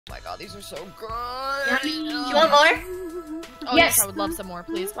Oh my god, these are so good. You want more? Oh yes, I would love some more,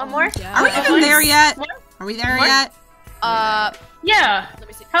 please. One more? Yeah. Are we even there yet? Are we there yet? Yeah. Let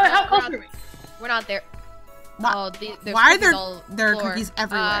me see. How close are we? We're not there. Why, there's why cookies there are cookies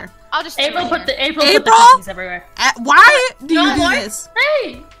everywhere? I'll just April put the April? cookies everywhere. Why do you do this?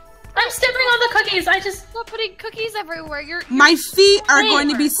 Hey, I'm stepping on the cookies. I just Stop putting cookies everywhere. You're My feet are going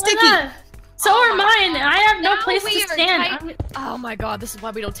to be sticky. So are mine. I have no place to stand. Oh my god, this is why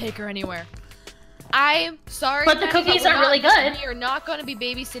we don't take her anywhere. I'm sorry, but the cookies are really good. You're not going to be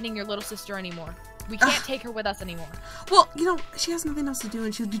babysitting your little sister anymore. We can't take her with us anymore. Well, you know, she has nothing else to do,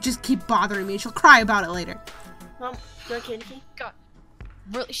 and she'll just keep bothering me. She'll cry about it later. Mom, you want candy cane? God.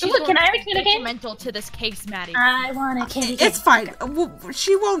 Really, she's Can I have a candy cane? Mental to this case, Maddie. I want a candy cane. It's fine.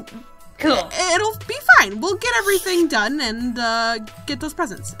 She won't. Cool. It'll be fine. We'll get everything done and get those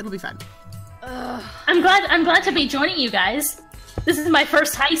presents. It'll be fine. I'm glad to be joining you guys. This is my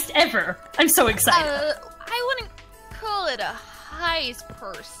first heist ever. I'm so excited. I wouldn't call it a heist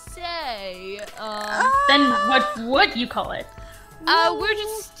per se. Then what would you call it? We're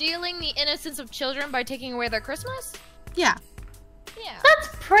just stealing the innocence of children by taking away their Christmas? Yeah. Yeah. That's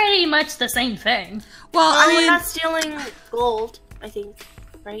pretty much the same thing. Well, I mean, we're not stealing gold, I think,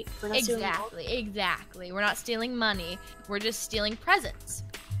 right? We're not Exactly. We're not stealing money. We're just stealing presents.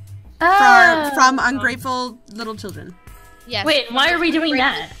 from ungrateful little children. Yes. Wait, why are we doing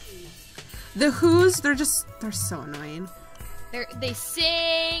that? The Who's, they're so annoying. They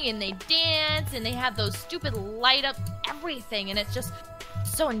sing and they dance and they have those stupid light up everything and it's just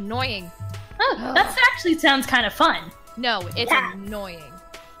so annoying. Oh, that actually sounds kind of fun. No, it's annoying.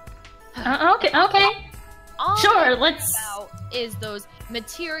 Okay. All Sure, let's. Is those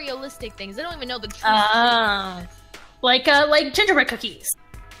materialistic things? I don't even know the truth. Like gingerbread cookies.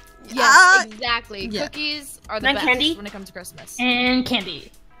 Yes, exactly. Yeah. Cookies are the And best candy? when it comes to Christmas. And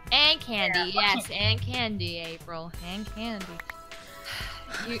candy. And candy, yes, and candy, April, and candy.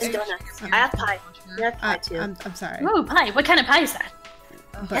 And donuts. I have pie. I have pie too. I'm sorry. Ooh, pie. What kind of pie is that?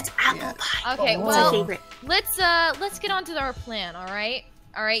 That's apple pie. Okay, It's well, my favorite. let's get on to our plan, all right?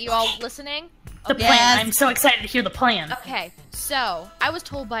 All right, you all listening? The plan. Yes. I'm so excited to hear the plan. Okay, so I was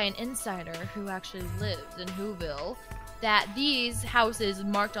told by an insider who actually lives in Whoville that these houses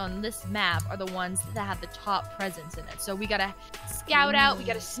marked on this map are the ones that have the top presents in it. So we gotta scout out, we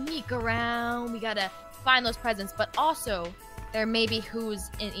gotta sneak around, we gotta find those presents, but also there may be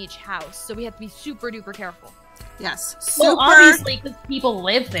who's in each house, so we have to be super duper careful. Yes. Super Well, obviously, because people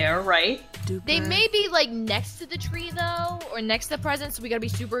live there, right? duper. They may be like next to the tree though, or next to the presents, so we gotta be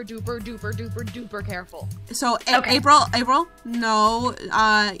super duper duper duper duper careful. So Okay. April, no,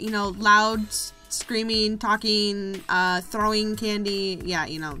 you know, loud screaming, talking, throwing candy. Yeah,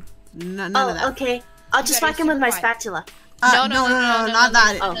 you know, none of that. Okay. I'll just whack him with my spatula. No, not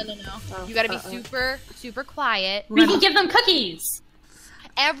that. No. You gotta be super quiet. We can give them cookies.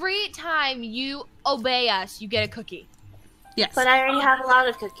 Every time you obey us, you get a cookie. Yes. But I already have a lot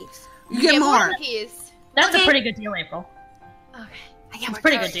of cookies. You get more. cookies. That's Okay. a pretty good deal, April. Okay. It's a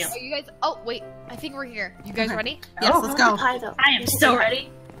pretty good deal. Are you guys? Oh wait, I think we're here. You guys Okay. ready? Yes, Oh, let's I go. want the pie, though. I am so ready.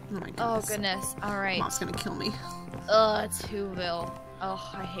 Oh my Oh goodness. goodness. All right. Mom's gonna kill me. Ugh, it's Whoville.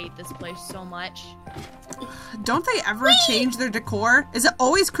 Oh, I hate this place so much. Don't they ever change their decor? Is it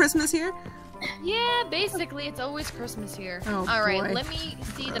always Christmas here? Yeah, basically, it's always Christmas here. Oh, All right, boy. let me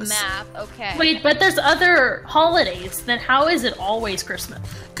see the Gross. map. Okay. Wait, but there's other holidays. Then how is it always Christmas?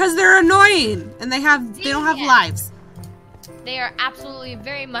 Cause they're annoying and they don't have Yeah. lives. They are absolutely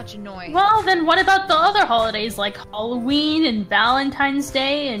very much annoying. Well, then what about the other holidays like Halloween and Valentine's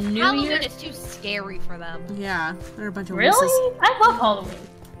Day and New Halloween Year? is too scary for them. Yeah, they're a bunch of Really? wusses. I love Halloween.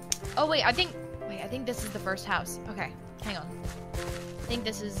 Oh wait, I think this is the first house. Okay, hang on. I think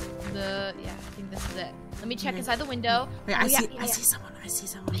this is the I think this is it. Let me check inside the window. Wait, Oh, I see yeah. someone. I see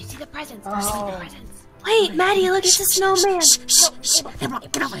someone. I see the presents. Oh. I see the presents. Wait, Maddie, look, it's a snowman. Shh, April,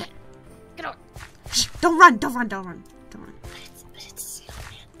 get over here. Get over. Shh, don't run. But it's a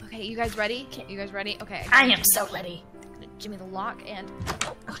snowman. Okay, you guys ready? You guys ready? Okay. I am so ready. I'm gonna jimmy the lock and.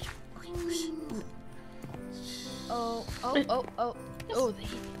 Oh.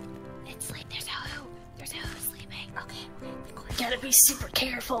 It's like there's a who. There's a who sleeping. Okay, be quiet. Gotta be super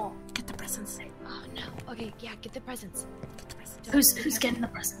careful. Get the presents. Oh no. Okay, yeah, get the presents. Get the presents. Who's getting the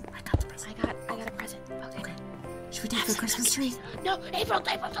present? I got the present. I got a present. Okay. Should we take the Christmas tree? No, April,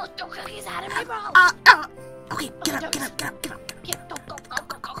 don't throw cookies at him, April. Okay, get up.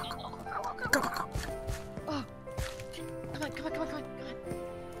 Go. Oh. Come on.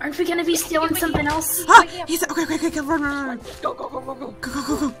 Aren't we gonna be stealing something else? He's okay, run.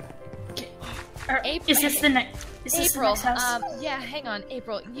 Go. Is this the next? Is this the April, next house? yeah, hang on,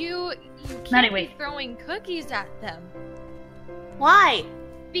 April. You Maddie, can't be wait. throwing cookies at them. Why?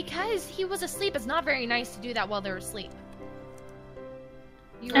 Because he was asleep. It's not very nice to do that while they're asleep.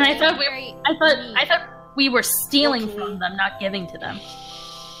 You And were I thought very I thought we were stealing Okay. from them, not giving to them.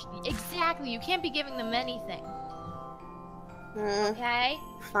 Exactly. You can't be giving them anything. Hmm, Okay?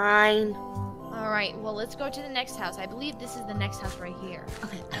 fine. All right. Well, let's go to the next house. I believe this is the next house right here.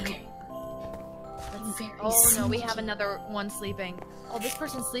 Okay. Very Oh no, we sneaky. have another one sleeping. Oh, this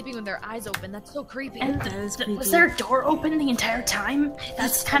person's sleeping with their eyes open. That's so creepy. And That is creepy. was their door open the entire time?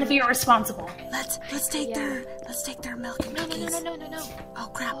 That's kind of irresponsible. Let's take Yeah. let's take their milk and No, cookies. no. Oh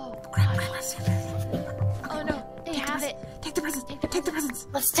crap! Oh, Crap! Oh no, they have it. Take the presents. Take the presents.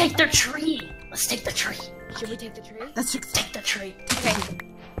 Let's take their tree. Let's take the tree. Should we take the tree? Let's take. Take the tree. Okay.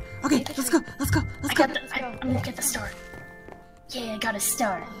 Okay, let's go. Let's go. Let's go. I'm gonna get the star. Yeah, I got a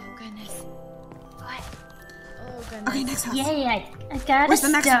star. Oh goodness. What? Oh goodness. Okay, next house. Yay, I got Where's a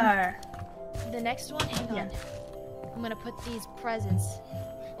the next star. The next one? Hang on. Yeah. I'm gonna put these presents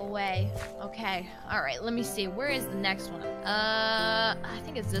away. Okay. Alright, let me see. Where is the next one? I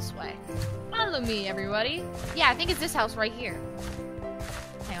think it's this way. Follow me, everybody. Yeah, I think it's this house right here.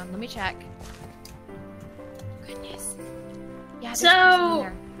 Hang on, let me check. Goodness. Yeah, there's a person in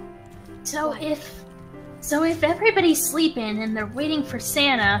there. So if everybody's sleeping and they're waiting for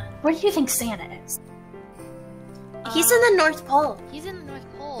Santa, where do you think Santa is? He's in the North Pole, He's in the North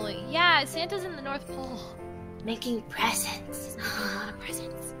Pole. Yeah, Santa's in the North Pole. making presents. He's making a lot of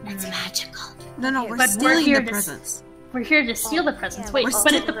presents. That's magical. No, Okay, we're but we're stealing here the to presents. We're here to steal Oh, the presents. yeah, Wait, we're but if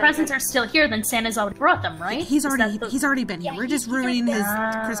stealing the presents are still here, then Santa's already brought them, right? He's Is already that the- he's already been here. Yeah, We're just he's already ruining his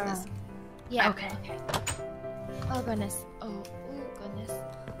Ah. Christmas. Yeah. Okay. Oh goodness. Oh goodness.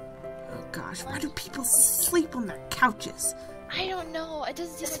 Oh gosh, why do people sleep on their couches? I don't know. It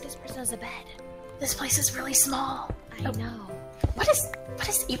doesn't seem like this person has a bed. This place is really small. I know. What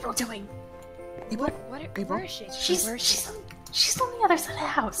is April doing? April, April? Where is she? She's Where is she? she's on the other side of the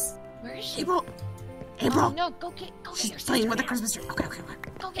house. Where is she? April, Oh, April. no, go get your She's sister playing with the now. Christmas tree. Okay.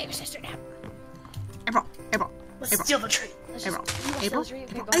 Go get your sister now. April, Let's April. steal the tree. Let's April, just, you want April, Celery?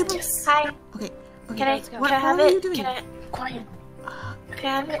 Okay, April, go ahead. April. Yes. Hi. Okay. Can I? let's go. Can I have What are you it? doing? Can I? Quiet. Can I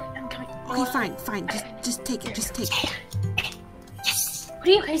have it? I'm coming. Okay, fine. Just take it. Just take it. Yes. What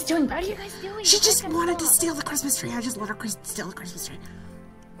are you guys doing back What are you here? guys doing? She You just guys wanted to stop. steal the Christmas tree. I just let her steal the Christmas tree.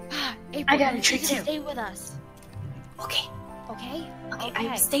 April, I got a you treat need to too. Stay with us. Okay. Okay? Okay.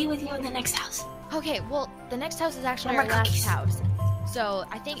 I'm staying with you in the next house. Okay, well, the next house is actually No our more last cookies. house. So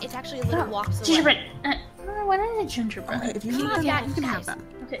I think it's actually a little walks away. Gingerbread. What is a gingerbread? Okay, if you Come need on, them, guys, you can have guys. them.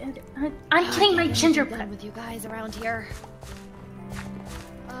 Okay. I'm getting my I'm done gingerbread. with you guys around here.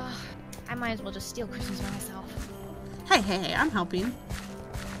 I might as well just steal Christmas for myself. Hey, I'm helping.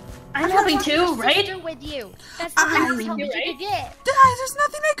 I'm helping Brought your too, right? sister with you. That's the I- least help you Right? could get. Guys, there's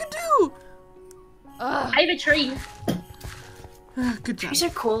nothing I can do. Ugh. I have a tree. Good job. Trees are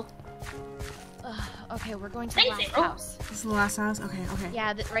cool. Okay, we're going to the Thanks, last April. house. This is the last house? Okay.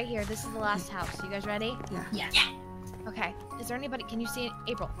 Yeah, right here. This is the last house. You guys ready? Yeah. Okay. Is there anybody? Can you see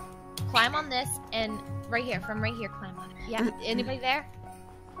April? Climb on this and right here. From right here, climb on it. Yeah. Anybody there?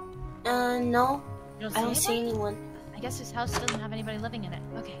 No. You don't I don't see anybody? anyone. I guess this house doesn't have anybody living in it.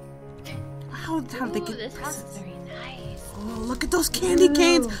 Okay. How did they Ooh, get this house is presents? very nice. Oh, look at those candy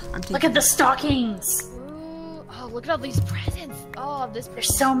canes. I'm taking Look at the stockings. Ooh. Oh, look at all these presents. Oh, this There's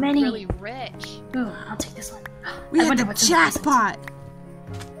person's so many. really rich. Ooh, I'll take this one. We I had wonder the what's in the presents. jackpot.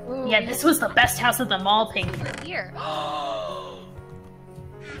 Ooh, Yeah, this was the best house of them all, Pink. here.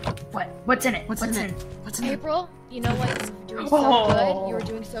 What? What's in it? What's in it? What's in it? April, you know what? You were doing so Oh. good. You were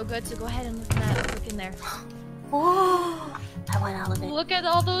doing so good. So go ahead and look in that. Look in there. Oh, I want all of it. Look at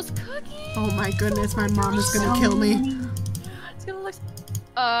all those cookies. Oh my goodness, my mom is gonna kill me. It's gonna look.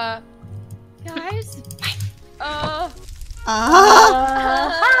 Guys.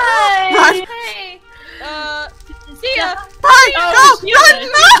 Hi. Run! Hey. See ya. Bye! Oh, Go! you Run! guys.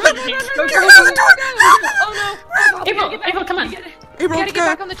 No! Get out of the door! Oh no. April, come on. We April, gotta get go.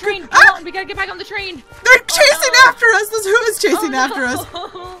 back on the train. Ah! Come on, we gotta get back on the train. They're chasing no. after us! This who is chasing after us?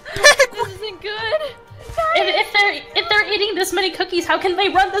 Pick! This isn't good. If they're eating this many cookies, how can they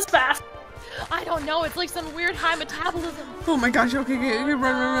run this fast? I don't know. It's like some weird high metabolism. Oh my gosh, okay,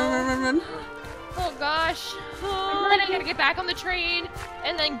 run. Oh gosh. Oh, running. we gotta get back on the train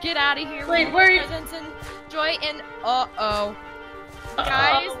and then get out of here. Wait, with where- presents and joy and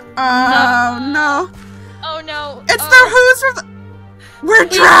guys. Oh no. Oh no. It's the who's from the... We're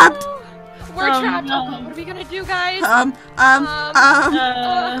trapped! We're Oh, trapped. no. Oh god, what are we gonna do, guys?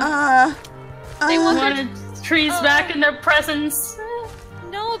 They They want wanted trees back in their presents.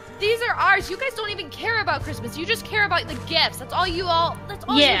 No, These are ours. You guys don't even care about Christmas. You just care about the gifts. That's all you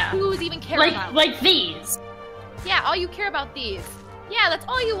who's even care about. Like these. Yeah, all you care about these. Yeah, that's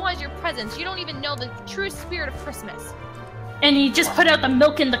all you want is your presents. You don't even know the true spirit of Christmas. And you just put out the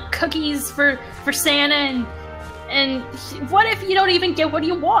milk and the cookies for Santa and what if you don't even get what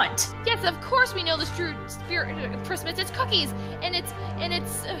you want? Yes, of course we know the true spirit of Christmas. It's cookies, and it's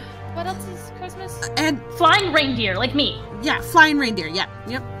what else is Christmas? And flying reindeer, like me. Yeah, flying reindeer. Yeah,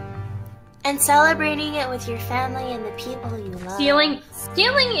 yep. And celebrating it with your family and the people you love.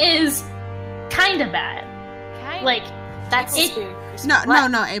 Stealing is kind of bad. Like that's it.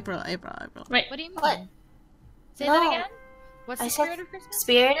 No, April. Wait, what do you mean? What? Say that again. What's the spirit of Christmas?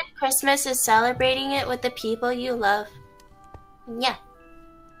 Spirit of Christmas is celebrating it with the people you love. Yeah.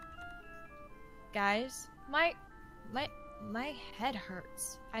 Guys, my head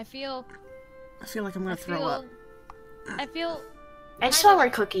hurts. I feel like I'm gonna throw up. I just want more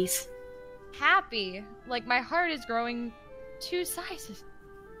cookies. Happy. Like my heart is growing 2 sizes.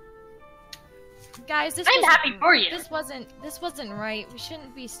 Guys, I'm happy for you. This wasn't right. We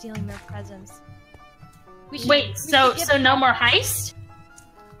shouldn't be stealing their presents. Wait, so no more heist?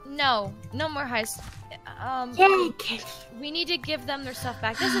 No more heist. Yay. We need to give them their stuff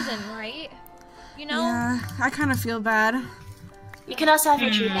back. This isn't right. You know? Yeah, I kind of feel bad. You can also have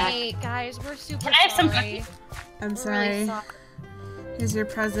your tree back. Hey, guys, we're super Can I have some sorry. cookies? I'm sorry. Really Here's your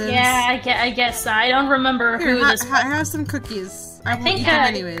presents. Yeah, I guess. I don't remember Here, who this was. have some cookies. I won't think, eat them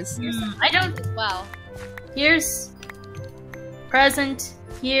anyways. I don't. Well, Here's present.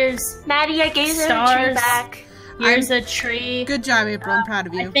 Here's Maddie, I gave her a tree back. Here's a tree. Good job, April. I'm proud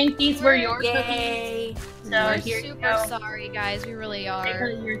of you. I think these were yours. Yay. So we're here you super go. sorry, guys. We really are.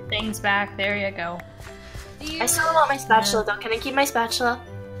 Take your things back. There you go. I still want my spatula though. Can I keep my spatula?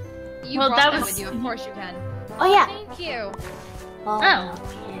 You Well, brought that them was- with you. Of course you can. Oh yeah. Thank you. Oh. Yeah.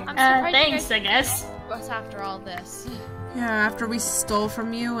 I'm surprised Thanks, you I guess. guys after all this. Yeah, after we stole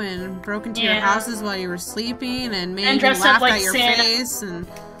from you and broke into your Yeah. houses while you were sleeping and made And you dressed laugh up like at your Santa. face and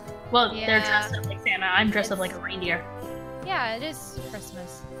Well, they're Yeah. dressed up like Santa. I'm dressed up like a reindeer. Yeah, it is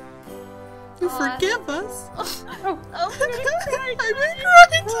Christmas. you forgive us. Oh, I'm gonna cry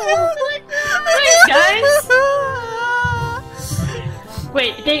too.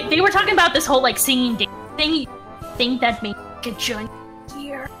 Wait, they were talking about this whole like singing thing. You think that made a join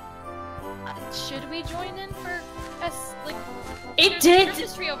here? should we join in for us? Like, It there's did. a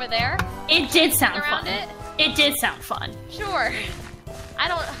Christmas tree over there. It did sound Around fun. it. It did sound fun. Sure. I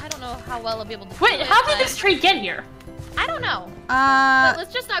don't know how well I'll be able to. Wait, do it, how did but this tree get here? I don't know. But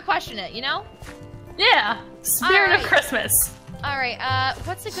let's just not question it, you know? Yeah, Spirit of Alright. Christmas. All right.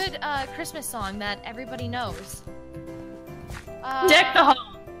 What's a good Christmas song that everybody knows? Deck the hall.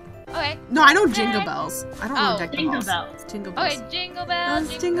 Okay. no, I know Jingle Bells. I don't know Oh, Deck the Jingle Halls. Bells. Jingle Bells. Okay. Jingle bells,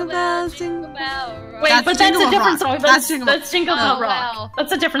 Those jingle bells, jingle bells. Wait, That's but that's Jingle a Bell different Rock. song. That's Jingle Bell- That's Jingle Bell Oh, Rock. wow.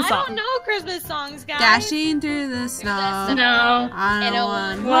 That's a different I song. don't know Christmas songs, guys. Dashing through the snow. No. On And a a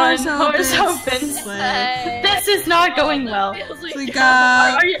one-horse open sleigh. sleigh. This is not going well. We go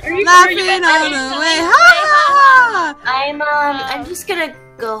Are you laughing all the way. Ha ha! I'm just gonna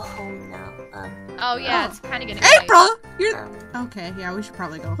go home now. Oh yeah, Oh. it's kind of getting late. April, you're okay. Yeah, we should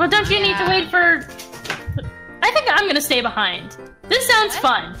probably go. Well, don't you need to Yeah. wait for... I think I'm gonna stay behind. This sounds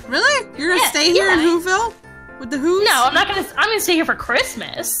fun. Really? You're gonna Yeah, stay here in yeah. Whoville with the Who's? No, I'm not gonna... I'm gonna stay here for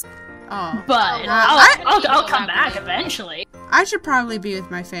Christmas. Oh, But I'll come back eventually. I should probably be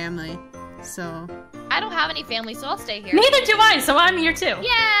with my family. So. I don't have any family, so I'll stay here. Neither do I, so I'm here too.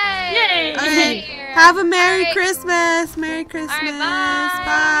 Yay! Yay! Okay. Here. Have a Merry Alright. Christmas. Merry Christmas. bye.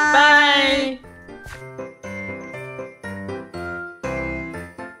 Bye.